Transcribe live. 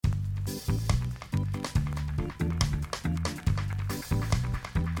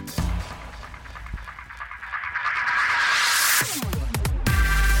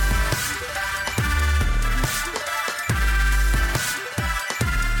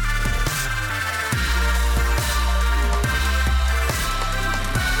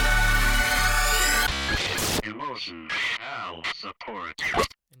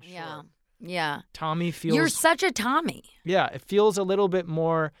Yeah. Tommy feels... You're such a Tommy. Yeah, it feels a little bit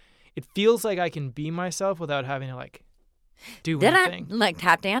more... It feels like I can be myself without having to, like, do anything. Like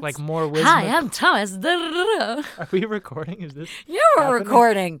tap dance? Like more wisdom. Hi, I'm Thomas. Are we recording? Is this You were happening?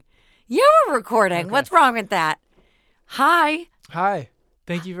 recording. You were recording. Okay. What's wrong with that? Hi. Hi.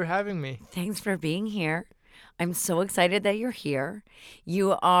 Thank you for having me. Thanks for being here. I'm so excited that you're here.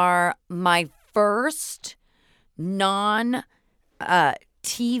 You are my first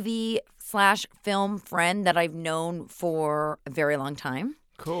non-TV/film friend that I've known for a very long time.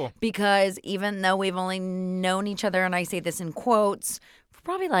 Cool. Because even though we've only known each other, and I say this in quotes, for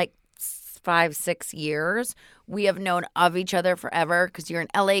probably like 5-6 years, we have known of each other forever because you're an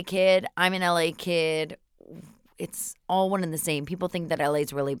LA kid, I'm an LA kid. It's all one and the same. People think that LA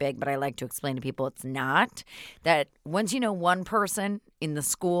is really big, but I like to explain to people it's not. That once you know one person in the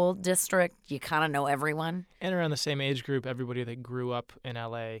school district, you kind of know everyone. And around the same age group, everybody that grew up in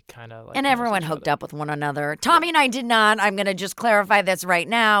LA kind of like... And everyone hooked up with one another. Tommy and I did not. I'm going to just clarify this right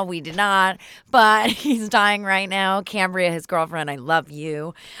now. We did not. But he's dying right now. Cambria, his girlfriend, I love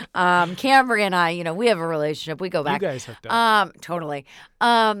you. Cambria and I, we have a relationship. We go back. You guys hooked up. Totally.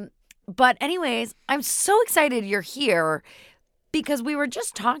 But anyways, I'm so excited you're here because we were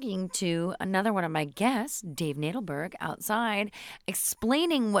just talking to another one of my guests, Dave Nadelberg, outside,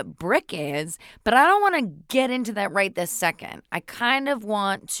 explaining what brick is. But I don't want to get into that right this second. I kind of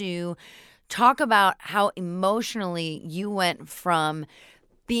want to talk about how emotionally you went from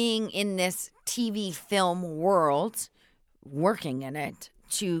being in this TV film world, working in it,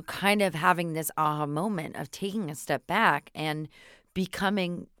 to kind of having this aha moment of taking a step back and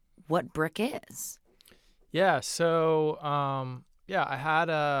becoming what brick is. Yeah, so, I had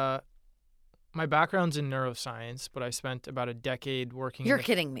my background's in neuroscience, but I spent about a decade working... You're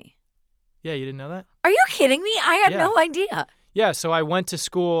kidding me. Yeah, you didn't know that? Are you kidding me? I had no idea. Yeah, so I went to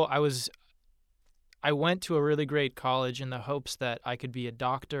school. I went to a really great college in the hopes that I could be a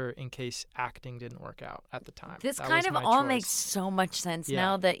doctor in case acting didn't work out at the time. This That kind was of my all choice. makes so much sense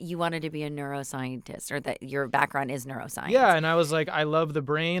now that you wanted to be a neuroscientist or that your background is neuroscience. Yeah, and I was like, I love the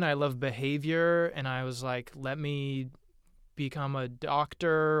brain, I love behavior, and I was like, let me become a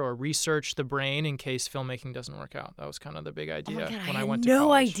doctor or research the brain in case filmmaking doesn't work out. That was kind of the big idea when I went to college.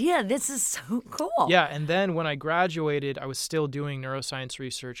 No idea. This is so cool. Yeah, and then when I graduated, I was still doing neuroscience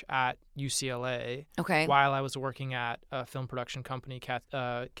research at UCLA while I was working at a film production company,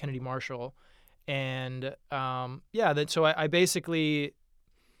 Kennedy Marshall. And so I basically,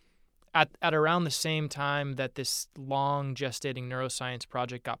 at around the same time that this long gestating neuroscience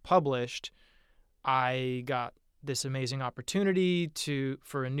project got published, I got this amazing opportunity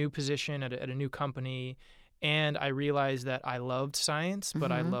for a new position at a new company. And I realized that I loved science,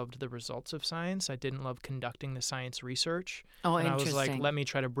 but I loved the results of science. I didn't love conducting the science research. Oh, and interesting. I was like, let me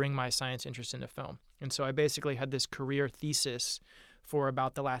try to bring my science interest into film. And so I basically had this career thesis for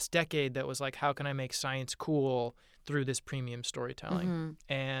about the last decade that was like, how can I make science cool through this premium storytelling?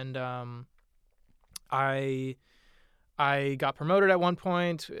 And I got promoted at one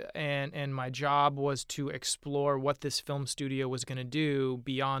point, and my job was to explore what this film studio was going to do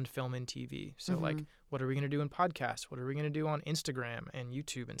beyond film and TV. So, like, what are we going to do in podcasts? What are we going to do on Instagram and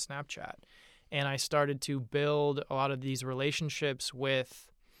YouTube and Snapchat? And I started to build a lot of these relationships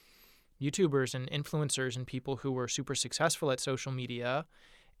with YouTubers and influencers and people who were super successful at social media.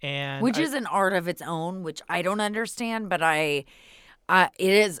 Which is an art of its own, which I don't understand, but it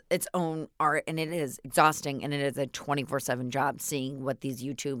is its own art, and it is exhausting, and it is a 24/7 job seeing what these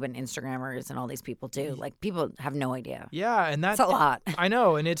YouTube and Instagrammers and all these people do. Like, people have no idea. Yeah, and that's a lot. I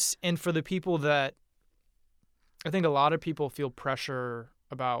know, and for the people that I think a lot of people feel pressure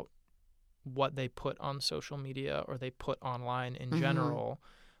about what they put on social media or they put online in general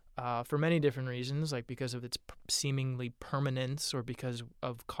for many different reasons, like because of its seemingly permanence or because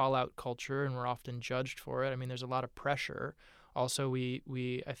of call-out culture, and we're often judged for it. I mean, there's a lot of pressure. Also,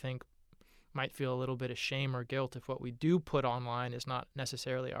 we I think might feel a little bit of shame or guilt if what we do put online is not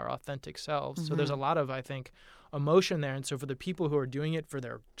necessarily our authentic selves. So there's a lot of, I think, emotion there. And so for the people who are doing it for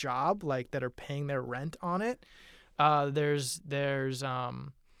their job, like that are paying their rent on it, there's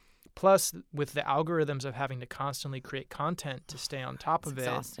plus with the algorithms of having to constantly create content to stay on top of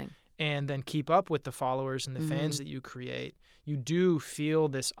exhausting. It and then keep up with the followers and the fans that you create, you do feel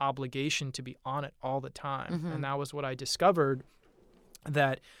this obligation to be on it all the time. And that was what I discovered,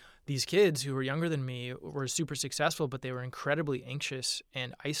 that these kids who were younger than me were super successful, but they were incredibly anxious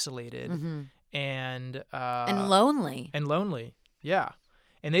and isolated and lonely. And lonely, yeah.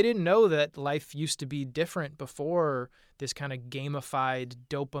 And they didn't know that life used to be different before this kind of gamified,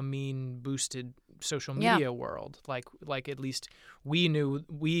 dopamine-boosted social Yeah. media world. Like at least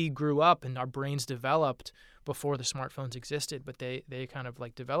we grew up and our brains developed before the smartphones existed, but they kind of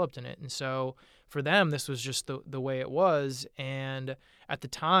like developed in it. And so for them, this was just the way it was. And at the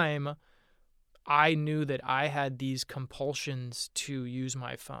time, I knew that I had these compulsions to use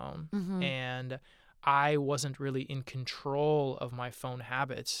my phone, and I wasn't really in control of my phone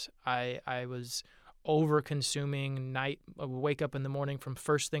habits. I was over consuming I would wake up in the morning from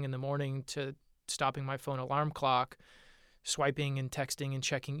first thing in the morning to stopping my phone alarm clock, swiping and texting and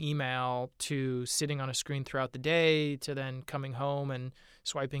checking email, to sitting on a screen throughout the day, to then coming home and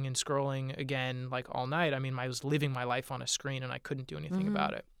swiping and scrolling again like all night. I mean, I was living my life on a screen and I couldn't do anything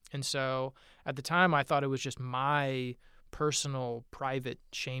about it. And so at the time I thought it was just my personal, private,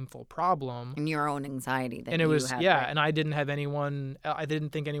 shameful problem. And your own anxiety that And it was, had, yeah, right? and I didn't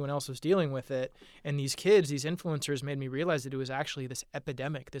think anyone else was dealing with it. And these kids, these influencers made me realize that it was actually this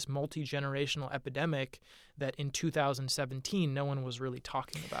epidemic, this multi-generational epidemic that in 2017 no one was really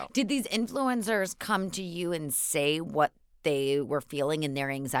talking about. Did these influencers come to you and say what they were feeling in their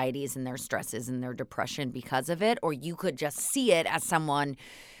anxieties and their stresses and their depression because of it? Or you could just see it as someone,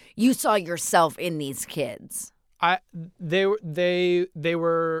 you saw yourself in these kids? They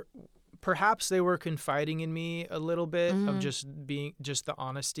were perhaps they were confiding in me a little bit of just the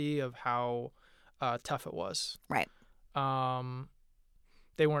honesty of how tough it was. Right.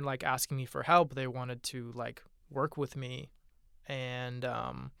 They weren't like asking me for help. They wanted to like work with me, and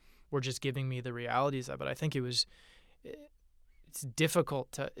were just giving me the realities of it. I think it was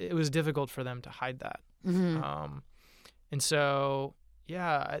difficult for them to hide that. And so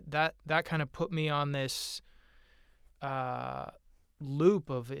yeah, that kind of put me on this loop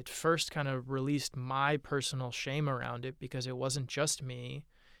of, it first kind of released my personal shame around it, because it wasn't just me.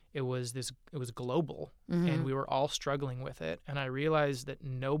 It was global, and we were all struggling with it. And I realized that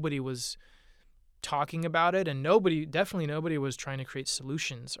nobody was talking about it, and definitely nobody was trying to create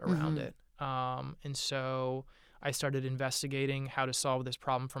solutions around it. And so I started investigating how to solve this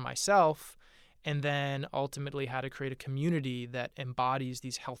problem for myself, and then ultimately how to create a community that embodies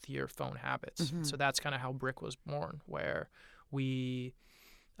these healthier phone habits. So that's kind of how Brick was born, where we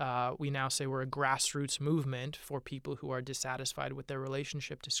now say we're a grassroots movement for people who are dissatisfied with their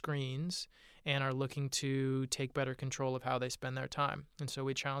relationship to screens and are looking to take better control of how they spend their time. And so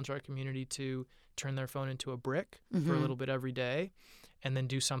we challenge our community to turn their phone into a brick for a little bit every day, and then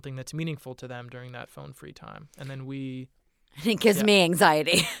do something that's meaningful to them during that phone-free time. And then it gives me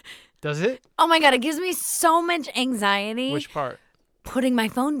anxiety. Does it? Oh my God, it gives me so much anxiety. Which part? Putting my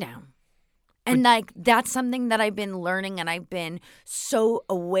phone down. And like, that's something that I've been learning, and I've been so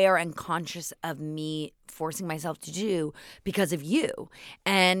aware and conscious of me forcing myself to do because of you.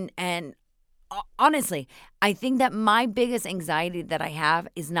 And honestly, I think that my biggest anxiety that I have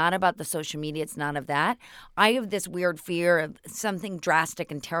is not about the social media. It's not of that. I have this weird fear of something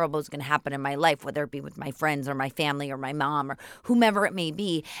drastic and terrible is going to happen in my life, whether it be with my friends or my family or my mom or whomever it may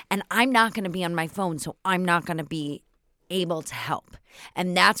be. And I'm not going to be on my phone, so I'm not going to be able to help.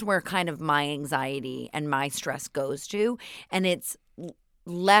 And that's where kind of my anxiety and my stress goes to. And it's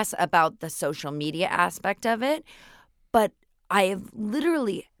less about the social media aspect of it. But I have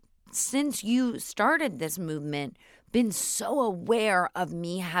literally, since you started this movement, been so aware of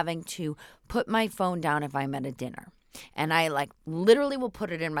me having to put my phone down if I'm at a dinner. And I like literally will put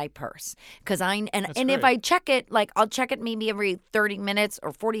it in my purse, because if I check it, like I'll check it maybe every 30 minutes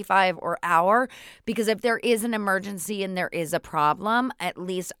or 45 or hour, because if there is an emergency and there is a problem, at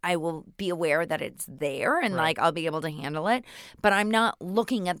least I will be aware that it's there and like I'll be able to handle it. But I'm not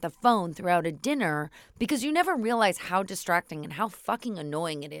looking at the phone throughout a dinner, because you never realize how distracting and how fucking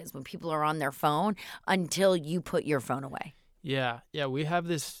annoying it is when people are on their phone until you put your phone away. Yeah, we have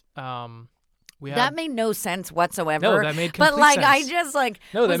this. That made no sense whatsoever. No, that made complete But like, sense. I just like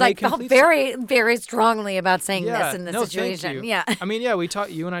No, was like felt very, very strongly about saying this in this situation. Thank you. Yeah. I mean,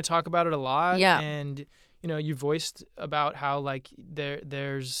 you and I talk about it a lot. Yeah. And you voiced about how like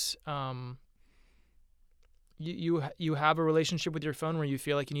there's you have a relationship with your phone where you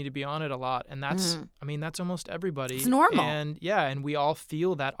feel like you need to be on it a lot, and that's I mean, that's almost everybody. It's normal. And we all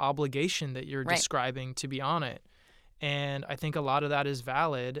feel that obligation that you're describing to be on it. And I think a lot of that is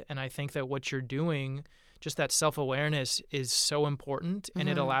valid. And I think that what you're doing, just that self-awareness, is so important. And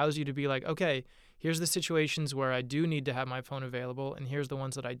it allows you to be like, okay, here's the situations where I do need to have my phone available, and here's the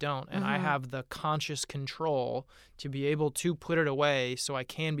ones that I don't. And I have the conscious control to be able to put it away so I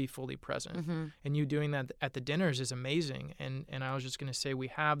can be fully present. And you doing that at the dinners is amazing. And I was just going to say, we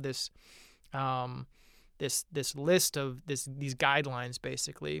have this this list of these guidelines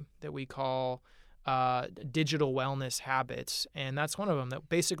basically that we call digital wellness habits, and that's one of them. That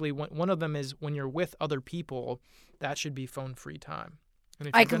basically one of them is when you're with other people, that should be phone-free time. And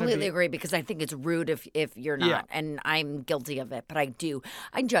if I you're gonna completely be, agree because I think it's rude if you're not, Yeah. and I'm guilty of it. But I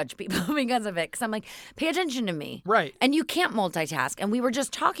judge people because of it because I'm like, pay attention to me, right. and you can't multitask. And we were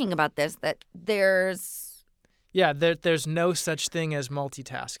just talking about this that There's no such thing as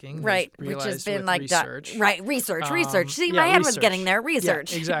multitasking. right, They've which has realized been with like research. research. See, my head was getting there.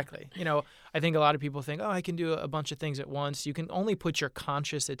 Research. Yeah, exactly. I think a lot of people think, oh, I can do a bunch of things at once. You can only put your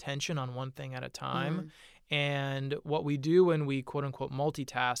conscious attention on one thing at a time. Mm-hmm. And what we do when we quote unquote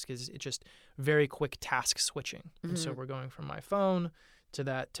multitask is it's just very quick task switching. Mm-hmm. And so we're going from my phone to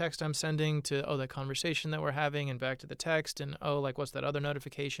that text I'm sending to, the conversation that we're having, and back to the text, and what's that other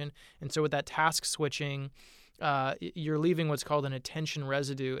notification? And so with that task switching, you're leaving what's called an attention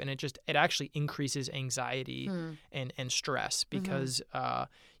residue, and it actually increases anxiety and stress because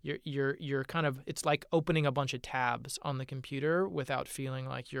you're kind of, it's like opening a bunch of tabs on the computer without feeling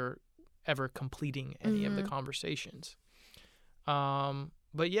like you're ever completing any of the conversations.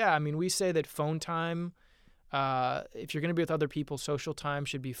 But yeah, I mean, we say that phone time, if you're going to be with other people, social time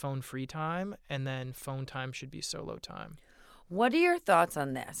should be phone-free time, and then phone time should be solo time. What are your thoughts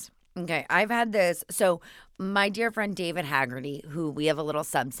on this? Okay, I've had this. So my dear friend David Haggerty, who we have a little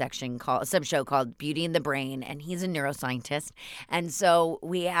sub-show called Beauty in the Brain, and he's a neuroscientist. And so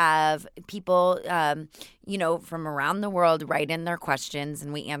we have people, from around the world write in their questions,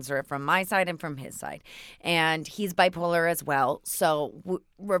 and we answer it from my side and from his side. And he's bipolar as well. So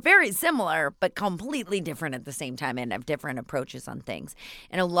we're very similar, but completely different at the same time, and have different approaches on things.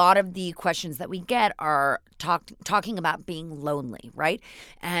 And a lot of the questions that we get are talking about being lonely, right?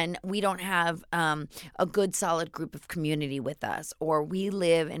 And we don't have a good solid group of community with us, or we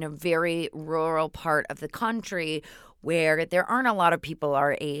live in a very rural part of the country where there aren't a lot of people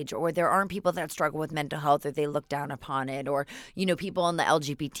our age, or there aren't people that struggle with mental health, or they look down upon it, or, people in the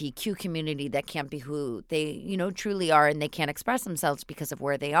LGBTQ community that can't be who they, truly are, and they can't express themselves because of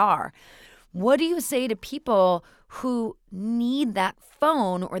where they are. What do you say to people who need that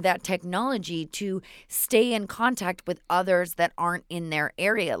phone or that technology to stay in contact with others that aren't in their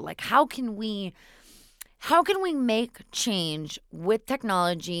area? Like, how can we make change with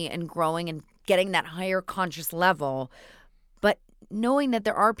technology and growing and getting that higher conscious level, but knowing that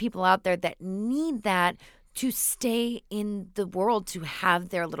there are people out there that need that to stay in the world, to have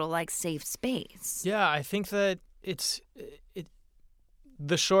their little safe space? Yeah, I think that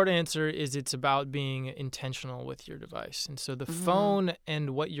the short answer is it's about being intentional with your device. And so the phone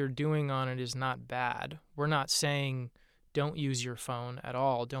and what you're doing on it is not bad. We're not saying don't use your phone at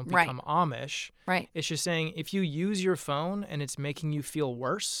all. Don't become Amish. Right. It's just saying if you use your phone and it's making you feel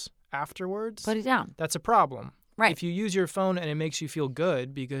worse afterwards, put it down. That's a problem. Right. If you use your phone and it makes you feel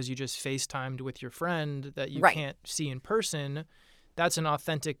good because you just FaceTimed with your friend that you can't see in person, that's an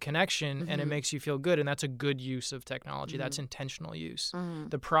authentic connection and it makes you feel good, and that's a good use of technology. That's intentional use.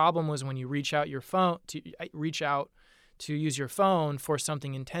 The problem was when you reach out to use your phone for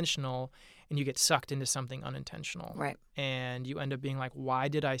something intentional and you get sucked into something unintentional. Right. And you end up being like, why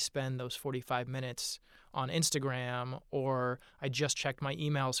did I spend those 45 minutes on Instagram? Or I just checked my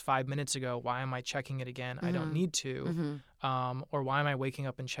emails 5 minutes ago. Why am I checking it again? I don't need to. Or why am I waking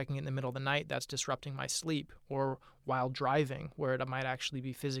up and checking it in the middle of the night? That's disrupting my sleep. Or while driving, where it might actually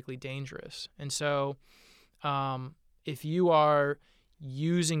be physically dangerous. And so if you are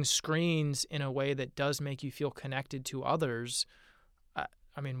using screens in a way that does make you feel connected to others,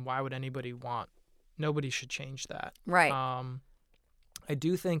 why would anybody want? Nobody should change that. Right. I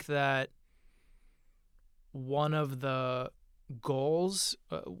do think that one of the goals,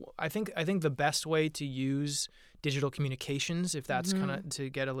 I think the best way to use digital communications, if that's kind of to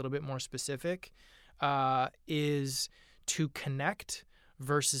get a little bit more specific, is to connect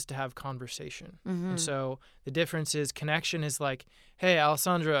versus to have conversation. And so the difference is connection is like, hey,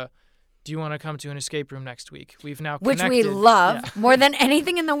 Alessandra, do you want to come to an escape room next week? We've now connected. Which we love more than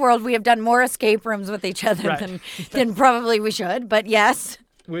anything in the world. We have done more escape rooms with each other than probably we should, but yes.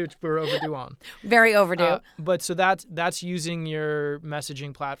 Which we're overdue on. Very overdue. But so that's using your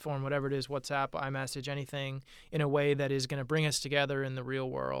messaging platform, whatever it is, WhatsApp, iMessage, anything, in a way that is going to bring us together in the real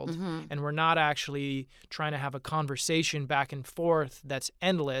world. And we're not actually trying to have a conversation back and forth that's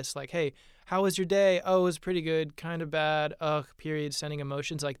endless. Like, hey, how was your day? Oh, it was pretty good, kind of bad. Ugh, period, sending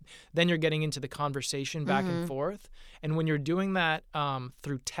emotions. Like, then you're getting into the conversation back and forth. And when you're doing that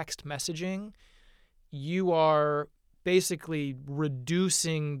through text messaging, you are basically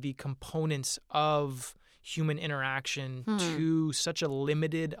reducing the components of human interaction to such a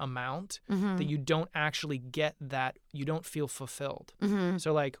limited amount that you don't actually get that, you don't feel fulfilled.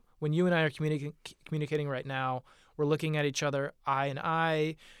 So like when you and I are communicating right now, we're looking at each other eye and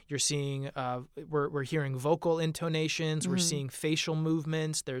eye. You're seeing, we're hearing vocal intonations. We're seeing facial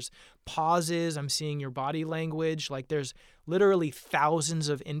movements. There's pauses. I'm seeing your body language. Like there's literally thousands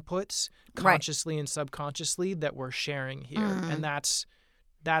of inputs consciously and subconsciously that we're sharing here. And that's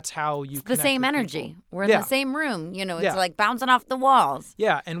how you it's connect the same with energy. people. We're in the same room. You know, it's like bouncing off the walls.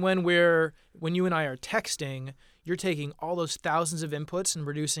 Yeah, and when you and I are texting, you're taking all those thousands of inputs and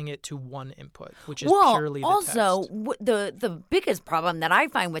reducing it to one input, which is purely the also, text. the biggest problem that I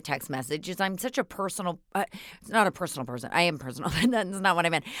find with text message is I'm such a personal it's not a personal person. I am personal. That's not what I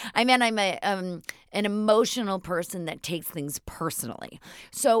meant. I meant I'm an emotional person that takes things personally.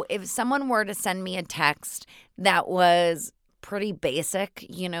 So if someone were to send me a text that was pretty basic,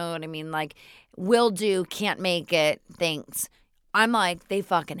 you know what I mean? Like, will do, can't make it, thanks. I'm like, they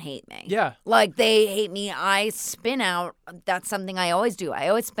fucking hate me. Yeah. Like, they hate me. I spin out. That's something I always do. I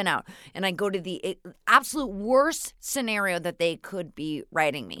always spin out. And I go to the absolute worst scenario that they could be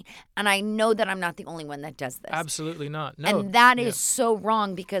writing me. And I know that I'm not the only one that does this. Absolutely not. No. And that is so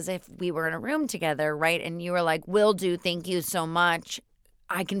wrong, because if we were in a room together, right, and you were like, will do, thank you so much,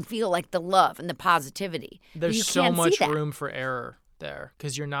 I can feel like the love and the positivity. There's so much room for error there,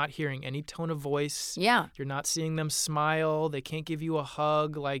 because you're not hearing any tone of voice. Yeah. You're not seeing them smile. They can't give you a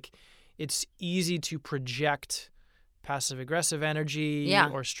hug. Like, it's easy to project passive-aggressive energy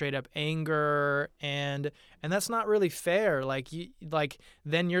or straight-up anger, and that's not really fair. Like,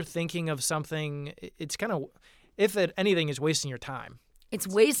 then you're thinking of something. It's kind of, if anything, is wasting your time. It's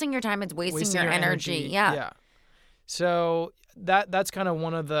wasting your time. It's wasting your energy. Yeah. So that's kind of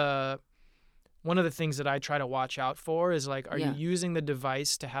one of the things that I try to watch out for is like, are you using the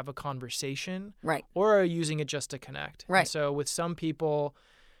device to have a conversation, right, or are you using it just to connect? Right. And so with some people,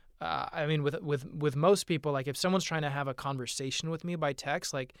 I mean, with most people, like if someone's trying to have a conversation with me by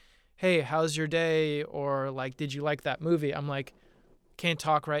text, like, hey, how's your day? Or like, did you like that movie? I'm like, can't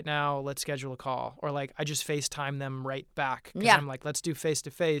talk right now. Let's schedule a call. Or like, I just FaceTime them right back. Because I'm like, let's do face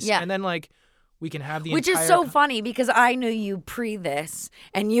to face. And then like, we can have the Which is so funny, because I knew you pre this,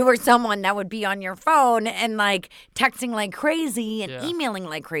 and you were someone that would be on your phone and like texting like crazy and emailing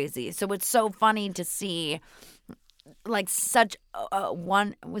like crazy. So it's so funny to see like such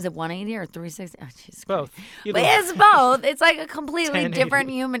was it 180 or 360? Oh, Jesus both. But it's both. It's like a completely different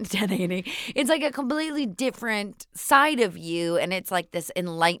human 1080. It's like a completely different side of you, and it's like this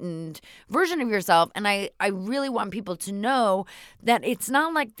enlightened version of yourself. And I really want people to know that it's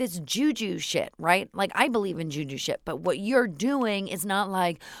not like this juju shit, right? Like, I believe in juju shit, but what you're doing is not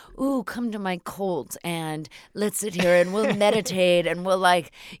like, ooh, come to my cult and let's sit here and we'll meditate and we'll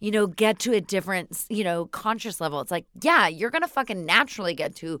like, you know, get to a different, you know, conscious level. It's like, yeah, you're going to fucking naturally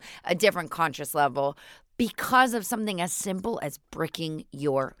get to a different conscious level because of something as simple as bricking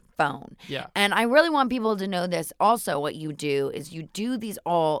your phone. Yeah. And I really want people to know this. Also, what you do is you do these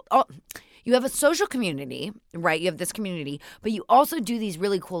you have a social community, right? You have this community, but you also do these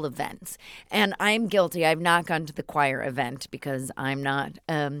really cool events. And I'm guilty. I've not gone to the choir event because I'm not,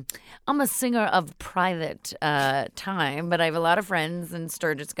 I'm a singer of private time, but I have a lot of friends and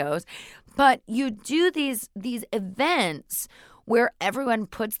Sturgis goes. But you do these events where everyone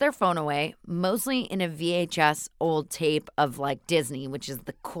puts their phone away, mostly in a VHS old tape of like Disney, which is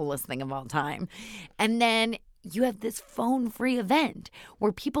the coolest thing of all time. And then you have this phone-free event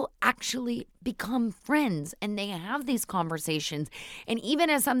where people actually become friends and they have these conversations. And even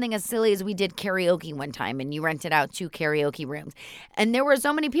as something as silly as we did karaoke one time, and you rented out 2 karaoke rooms. And there were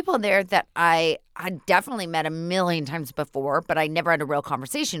so many people there that I definitely met a million times before, but I never had a real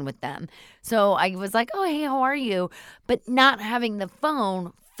conversation with them. So I was like, oh, hey, how are you? But not having the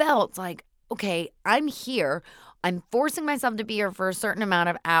phone felt like, okay, I'm here. I'm forcing myself to be here for a certain amount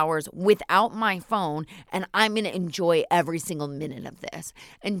of hours without my phone, and I'm going to enjoy every single minute of this.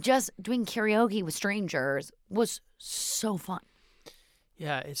 And just doing karaoke with strangers was so fun.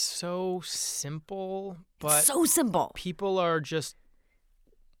 Yeah, it's so simple, but it's so simple. People are just,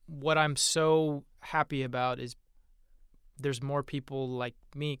 what I'm so happy about is there's more people like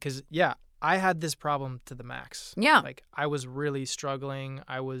me, because I had this problem to the max. Yeah. Like, I was really struggling.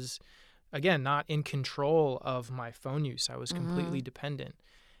 I was, again, not in control of my phone use. I was completely dependent.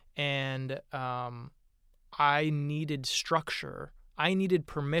 And I needed structure. I needed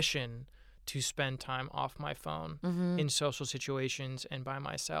permission to spend time off my phone in social situations and by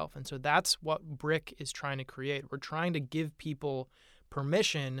myself. And so that's what Brick is trying to create. We're trying to give people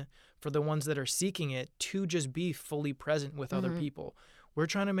permission, for the ones that are seeking it, to just be fully present with other people. we're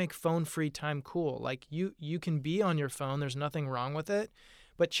trying to make phone-free time cool. Like you can be on your phone. There's nothing wrong with it.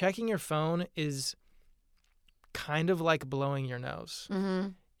 But checking your phone is kind of like blowing your nose. Mm-hmm.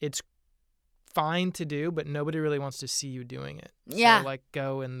 It's fine to do, but nobody really wants to see you doing it. Yeah. So like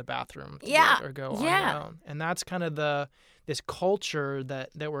go in the bathroom to Yeah. do it or go on Yeah. your own. And that's kind of this culture that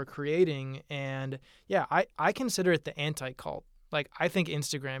we're creating. And yeah, I consider it the anti-cult. Like I think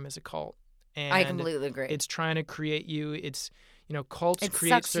Instagram is a cult. And I completely agree. it's trying to create you. It's, cults It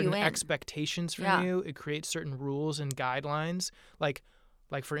create sucks you certain in. expectations from Yeah. you. It creates certain rules and guidelines. Like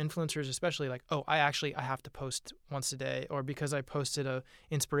for influencers especially, like, oh, I have to post once a day, or because I posted a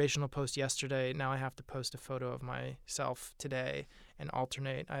inspirational post yesterday, now I have to post a photo of myself today and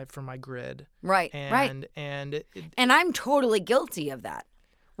alternate for my grid. Right. And I'm totally guilty of that.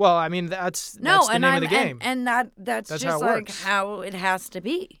 Well, I mean that's the name of the game. And that's just how it like works. how it has to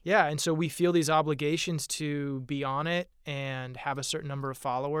be. Yeah, and so we feel these obligations to be on it and have a certain number of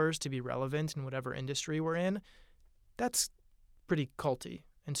followers to be relevant in whatever industry we're in. That's pretty culty.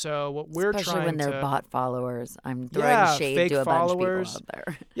 And so what we're Especially trying when they're to bot followers. I'm throwing shade fake to a followers. bunch of people out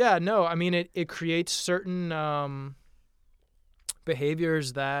there. Yeah, no, I mean it creates certain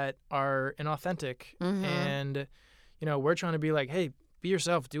behaviors that are inauthentic. Mm-hmm. And we're trying to be like, hey, be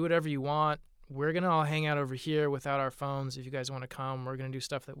yourself, do whatever you want. We're going to all hang out over here without our phones. If you guys want to come, we're going to do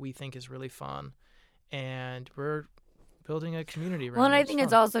stuff that we think is really fun. And we're building a community around it. Well, and I think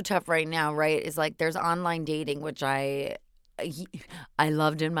it's also tough right now, right? Is like there's online dating, which I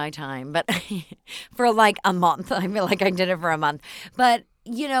loved in my time, but for like a month. I feel like I did it for a month. But,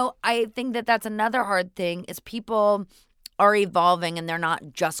 I think that that's another hard thing is people are evolving and they're not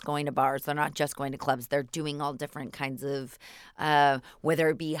just going to bars. They're not just going to clubs. They're doing all different kinds of, whether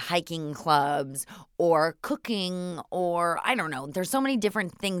it be hiking clubs or cooking or I don't know. There's so many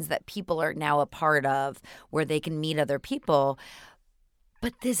different things that people are now a part of where they can meet other people.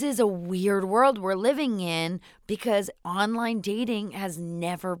 But this is a weird world we're living in because online dating has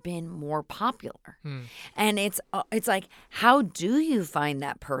never been more popular. And it's like, how do you find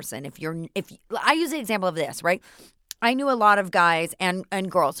that person? If I use the example of this, right? I knew a lot of guys and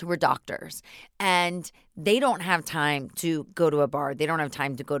girls who were doctors, and they don't have time to go to a bar. They don't have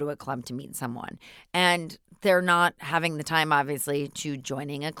time to go to a club to meet someone. And they're not having the time, obviously, to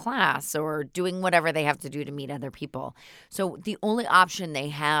joining a class or doing whatever they have to do to meet other people. So the only option they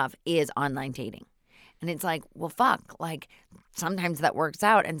have is online dating. And it's like, well, fuck, like sometimes that works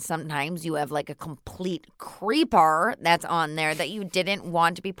out. And sometimes you have like a complete creeper that's on there that you didn't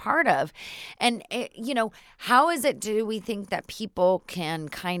want to be part of. And, how is it do we think that people can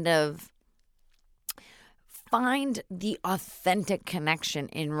kind of find the authentic connection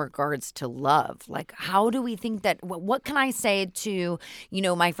in regards to love? Like, how do we think that, what can I say to,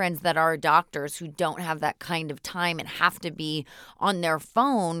 my friends that are doctors who don't have that kind of time and have to be on their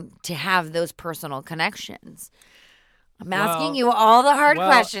phone to have those personal connections? I'm asking you all the hard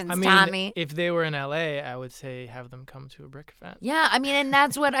questions, Tommy. If they were in LA, I would say have them come to a brick event. Yeah, I mean, and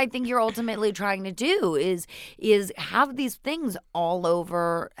that's what I think you're ultimately trying to do is have these things all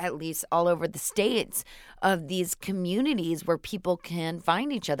over, at least all over the states of these communities where people can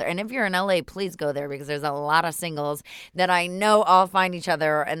find each other. And if you're in LA, please go there because there's a lot of singles that I know all find each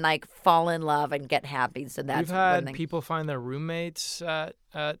other and like fall in love and get happy. So that's we've had people find their roommates at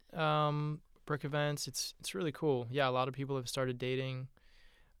brick events. It's really cool. Yeah, a lot of people have started dating.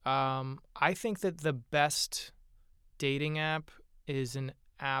 I think that the best dating app is an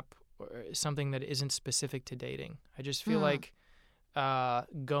app or something that isn't specific to dating. I just feel like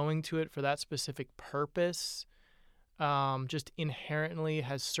going to it for that specific purpose just inherently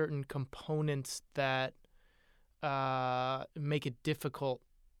has certain components that make it difficult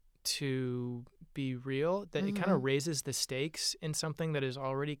to be real, that it kind of raises the stakes in something that is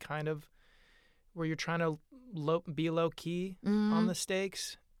already kind of where you're trying to be low key on the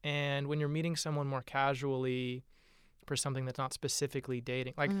stakes. And when you're meeting someone more casually for something that's not specifically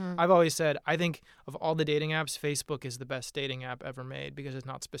dating, like I've always said, I think of all the dating apps, Facebook is the best dating app ever made because it's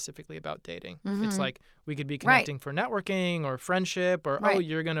not specifically about dating. It's like we could be connecting for networking or friendship or, oh,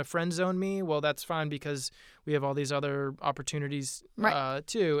 you're going to friend zone me. Well, that's fine because we have all these other opportunities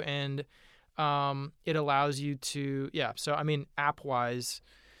too. And it allows you to, so I mean, app wise,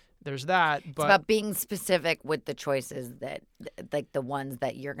 there's that. But it's about being specific with the choices that, like the ones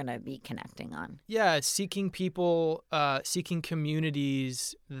that you're going to be connecting on. Yeah, seeking people, seeking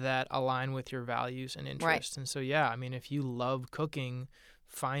communities that align with your values and interests. And so, I mean, if you love cooking,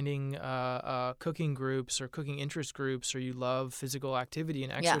 finding cooking groups or cooking interest groups, or you love physical activity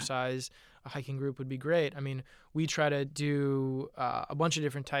and exercise, a hiking group would be great. I mean, we try to do a bunch of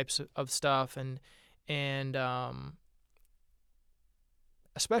different types of stuff, and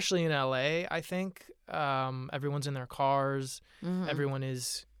especially in LA, I think everyone's in their cars. Mhm. Everyone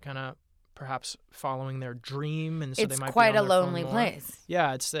is kind of perhaps following their dream, and so they It's might be quite on a their phone lonely more. place.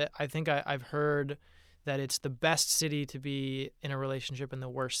 Yeah, I think I've heard that it's the best city to be in a relationship and the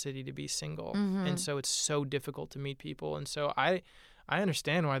worst city to be single. And Mhm. so it's so difficult to meet people. And so I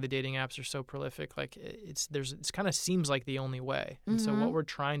understand why the dating apps are so prolific. Like it's kind of seems like the only way. And so what Mhm. we're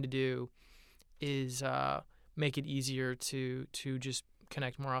trying to do is make it easier to just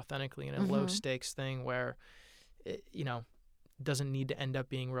connect more authentically in a low Mhm. stakes thing where it, doesn't need to end up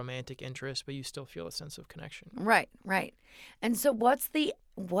being romantic interest, but you still feel a sense of connection. Right, right. And so what's the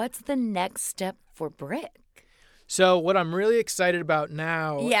next step for Brick? So what I'm really excited about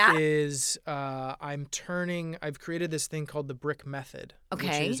now Yeah. is I've created this thing called the Brick Method, which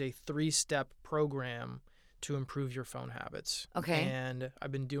Okay. is a 3-step program to improve your phone habits. Okay. And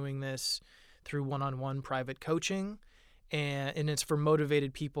I've been doing this through one-on-one private coaching. And it's for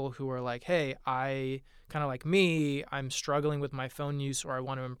motivated people who are like, hey, I kind of like me, I'm struggling with my phone use, or I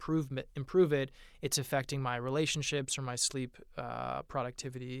want to improve it. It's affecting my relationships or my sleep,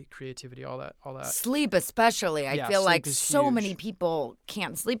 productivity, creativity, all that. Sleep especially. I Yeah, feel like sleep is so many huge. people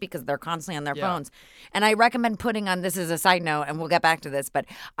can't sleep because they're constantly on their Yeah. phones. And I recommend putting on, this is a side note and we'll get back to this, but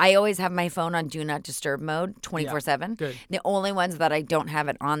I always have my phone on do not disturb mode 24/7. Good. The only ones that I don't have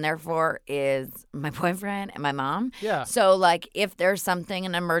it on there for is my boyfriend and my mom. Yeah. So like if there's something,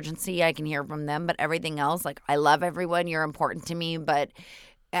 an emergency, I can hear from them, but everything else, like I love everyone, you're important to me, but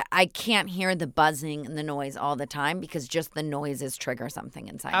I can't hear the buzzing and the noise all the time because just the noises trigger something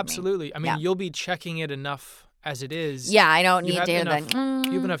inside me. Absolutely. I mean, Yeah. you'll be checking it enough as it is. Yeah, I don't You need have to hear enough. that.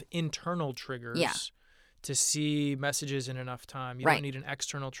 You have enough internal triggers Yeah. to see messages in enough time. You Right. don't need an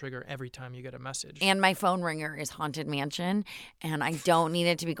external trigger every time you get a message. And my phone ringer is Haunted Mansion, and I don't need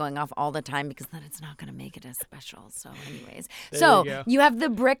it to be going off all the time because then it's not going to make it as special. So, anyways, There so you go. you have the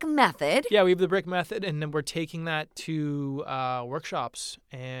Brick Method. Yeah, we have the Brick Method, and then we're taking that to workshops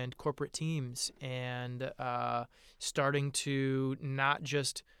and corporate teams and starting to not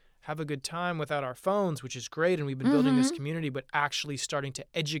just have a good time without our phones, which is great, and we've been building this community, but actually starting to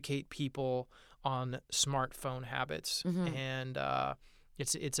educate people on smartphone habits. And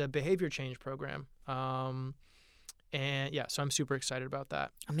it's a behavior change program. And yeah, so I'm super excited about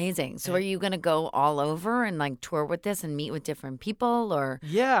that. Amazing. So, And- are you going to go all over and like tour with this and meet with different people, or?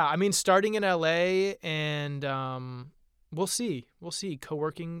 Yeah, I mean, starting in LA, and we'll see.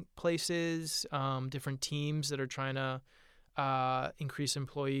 Co-working places, different teams that are trying to increase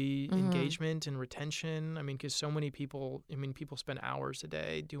employee engagement and retention. I mean, because so many people, people spend hours a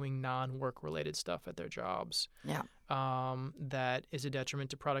day doing non-work related stuff at their jobs. Yeah. That is a detriment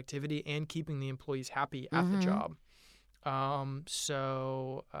to productivity and keeping the employees happy at the job.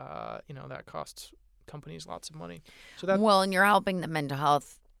 So that costs companies lots of money. So that Well, and you're helping the mental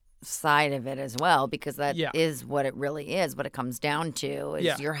health side of it as well, because that is what it really is. What it comes down to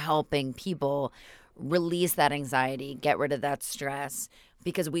is you're helping people release that anxiety, get rid of that stress,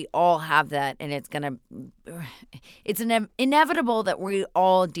 because we all have that, and it's inevitable that we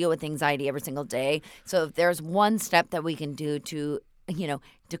all deal with anxiety every single day. So if there's one step that we can do to,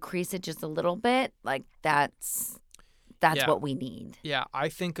 decrease it just a little bit, like that's what we need. Yeah, I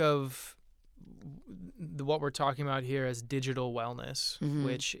think of what we're talking about here as digital wellness,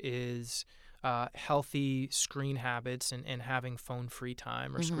 which is healthy screen habits and having phone-free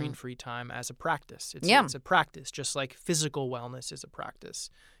time or screen-free time as a practice. It's a practice, just like physical wellness is a practice.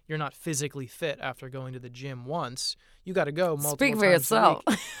 You're not physically fit after going to the gym once. You got to go multiple Speak for times yourself.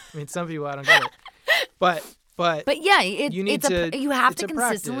 a week. I mean, some people, I don't get it. But yeah, you have to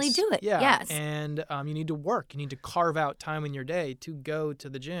consistently practice. do it. Yeah. Yes. And you need to work. You need to carve out time in your day to go to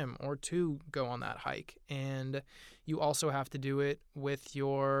the gym or to go on that hike. And you also have to do it with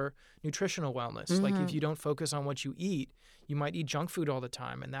your nutritional wellness. Like if you don't focus on what you eat, you might eat junk food all the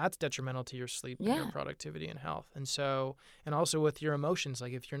time, and that's detrimental to your sleep and your productivity and health. And also with your emotions,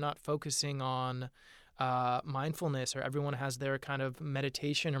 like if you're not focusing on mindfulness, or everyone has their kind of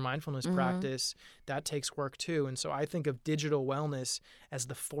meditation or mindfulness practice, that takes work too. And so I think of digital wellness as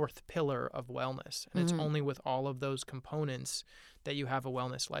the fourth pillar of wellness. And it's only with all of those components that you have a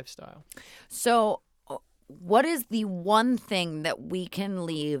wellness lifestyle. So what is the one thing that we can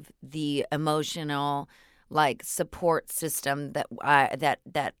leave the emotional support system that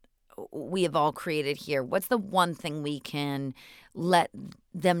that we have all created here? What's the one thing we can let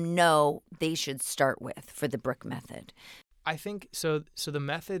them know they should start with for the Brick Method? I think so the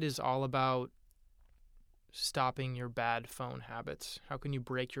method is all about stopping your bad phone habits. How can you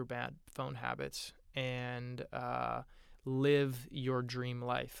break your bad phone habits and live your dream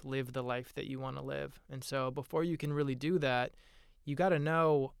life, live the life that you want to live? And so before you can really do that, you got to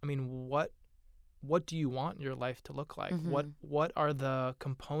know, I mean, what do you want your life to look like? What are the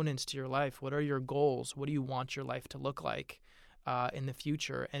components to your life? What are your goals? What do you want your life to look like in the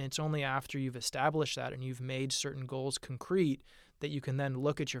future? And it's only after you've established that and you've made certain goals concrete that you can then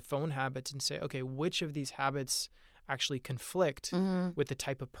look at your phone habits and say, okay, which of these habits actually conflict with the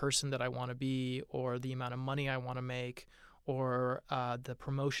type of person that I want to be, or the amount of money I want to make, or the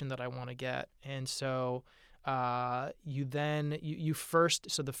promotion that I want to get. And so you first,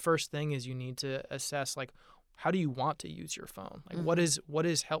 so the first thing is you need to assess, like, how do you want to use your phone? Like, what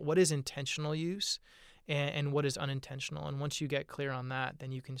is intentional use and what is unintentional? And once you get clear on that,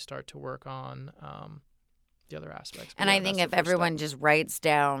 then you can start to work on the other aspects. And I think if everyone just writes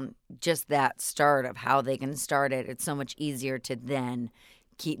down just that start of how they can start it, it's so much easier to then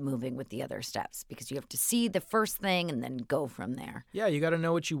keep moving with the other steps, because you have to see the first thing and then go from there. Yeah, you got to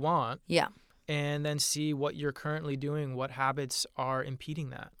know what you want. Yeah. And then see what you're currently doing, what habits are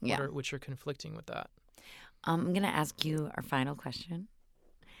impeding that, which are conflicting with that. I'm going to ask you our final question.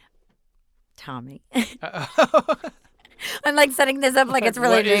 Tommy. I'm like setting this up like it's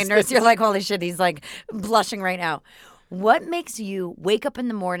really dangerous. You're like, holy shit, he's like blushing right now. What makes you wake up in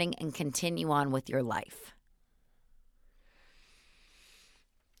the morning and continue on with your life?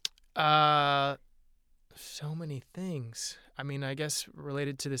 So many things. I mean, I guess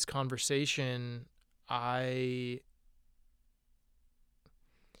related to this conversation,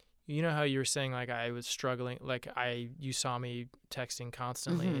 you know how you were saying, like, I was struggling, like you saw me texting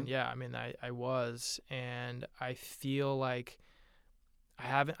constantly, and yeah, I mean, I was, and I feel like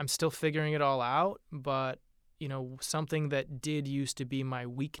I'm still figuring it all out, but, you know, something that did used to be my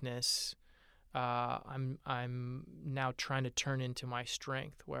weakness, I'm now trying to turn into my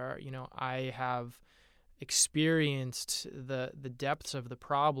strength, where, you know, I have experienced the depths of the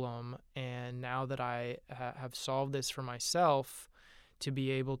problem, and now that I have solved this for myself, to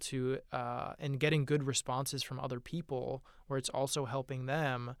be able to and getting good responses from other people where it's also helping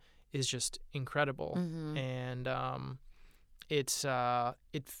them is just incredible. And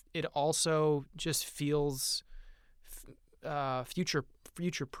it also just feels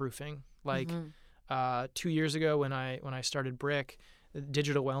future proofing. Like 2 years ago when I started Brick,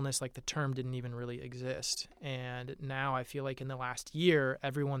 digital wellness, like the term didn't even really exist, and now I feel like in the last year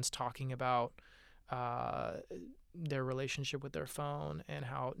everyone's talking about their relationship with their phone, and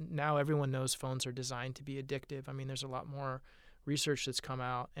how now everyone knows phones are designed to be addictive. I mean, there's a lot more research that's come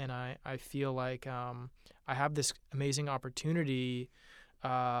out, and I feel like I have this amazing opportunity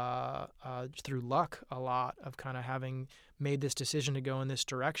through luck, a lot of kind of having made this decision to go in this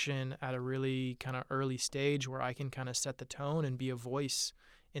direction at a really kind of early stage where I can kind of set the tone and be a voice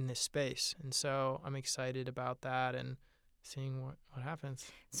in this space. And so I'm excited about that and seeing what happens.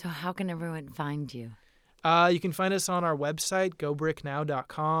 So how can everyone find you? You can find us on our website,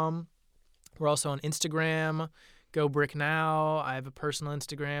 gobricknow.com. We're also on Instagram, gobricknow. I have a personal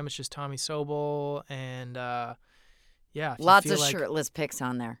Instagram. It's just Tommy Sobel. And yeah. Lots of shirtless pics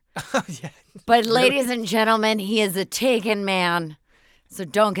on there. Yeah. But ladies and gentlemen, he is a taken man. So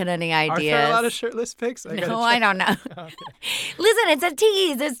don't get any ideas. Are there a lot of shirtless pics? I don't know. Okay. Listen, it's a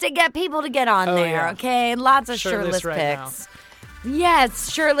tease. It's to get people to get on there, yeah. Okay? Lots of shirtless right pics. Now.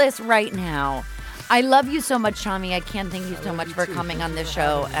 Yes, shirtless right now. I love you so much, Tommy. I can't thank you so much for coming on this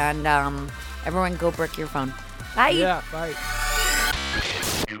show. And everyone go brick your phone. Bye. Yeah, bye.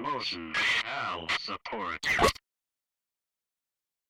 Emotional support.